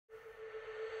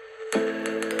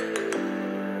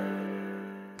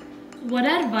What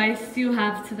advice do you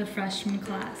have to the freshman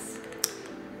class?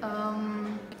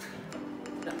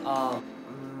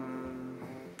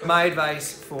 My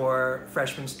advice for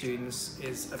freshman students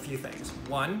is a few things.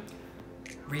 One,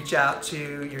 reach out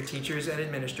to your teachers and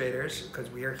administrators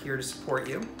because we are here to support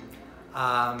you.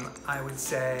 I would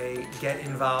say get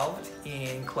involved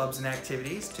in clubs and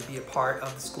activities to be a part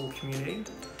of the school community.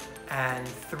 And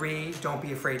 3, don't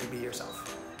be afraid to be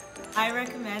yourself. I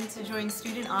recommend to join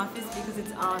student office because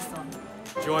it's awesome.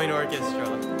 Join orchestra.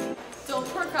 Don't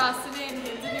procrastinate and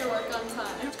hand in your work on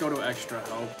time. Let's go to extra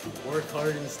help. Work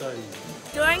hard and study.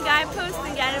 Join guideposts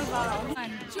and get involved.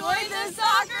 Join the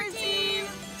soccer team!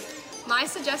 My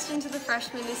suggestion to the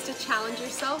freshmen is to challenge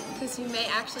yourself because you may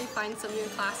actually find some of your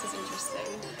classes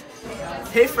interesting.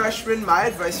 Hey freshmen, my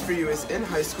advice for you is in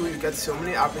high school you get so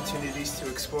many opportunities to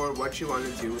explore what you want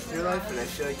to do with your life, and I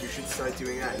feel like you should start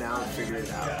doing that now and figure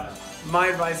it out. My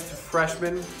advice to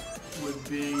freshmen would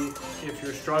be if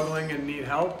you're struggling and need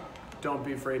help, don't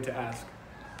be afraid to ask.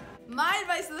 My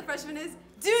advice to the freshmen is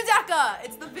do DECA!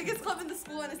 It's the biggest club in the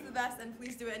school and it's the best, and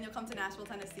please do it and you'll come to Nashville,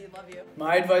 Tennessee. Love you.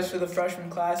 My advice for the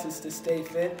freshman class is to stay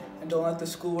fit and don't let the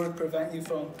schoolwork prevent you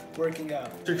from working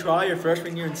out. To try your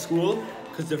freshman year in school,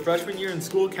 because the freshman year in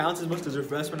school counts as much as your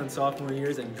freshman and sophomore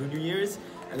years and junior years,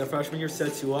 and the freshman year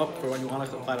sets you up for when you want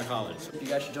to apply to college. You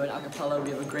guys should join a cappella.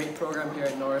 We have a great program here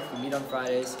at Nora. We meet on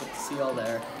Fridays. Hope to see you all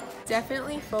there.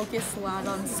 Definitely focus a lot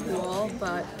on school,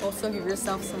 but also give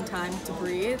yourself some time to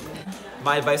breathe.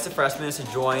 My advice to freshmen is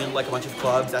to join like a bunch of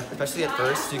clubs, especially at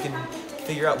first, so you can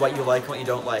figure out what you like and what you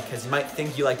don't like. Because you might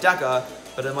think you like DECA,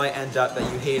 but it might end up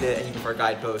that you hate it and you prefer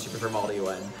guideposts, you prefer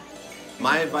multi-UN.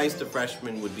 My advice to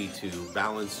freshmen would be to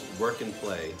balance work and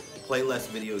play less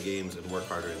video games, and work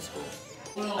harder in school.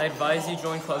 I advise you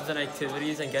join clubs and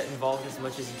activities and get involved as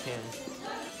much as you can.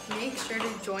 Make sure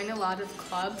to join a lot of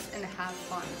clubs and have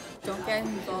fun. Don't get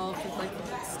involved with like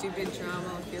stupid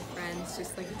drama with your friends.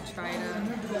 Just like try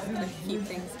to keep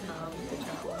things calm with the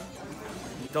drama.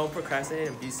 Don't procrastinate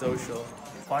and be social.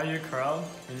 Find your crowd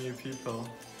and your people.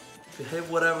 Behave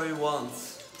whatever he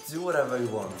wants. Do whatever he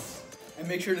wants. And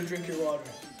make sure to drink your water.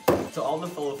 To all the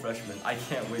fellow freshmen, I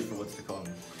can't wait for what's to come.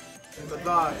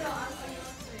 Goodbye.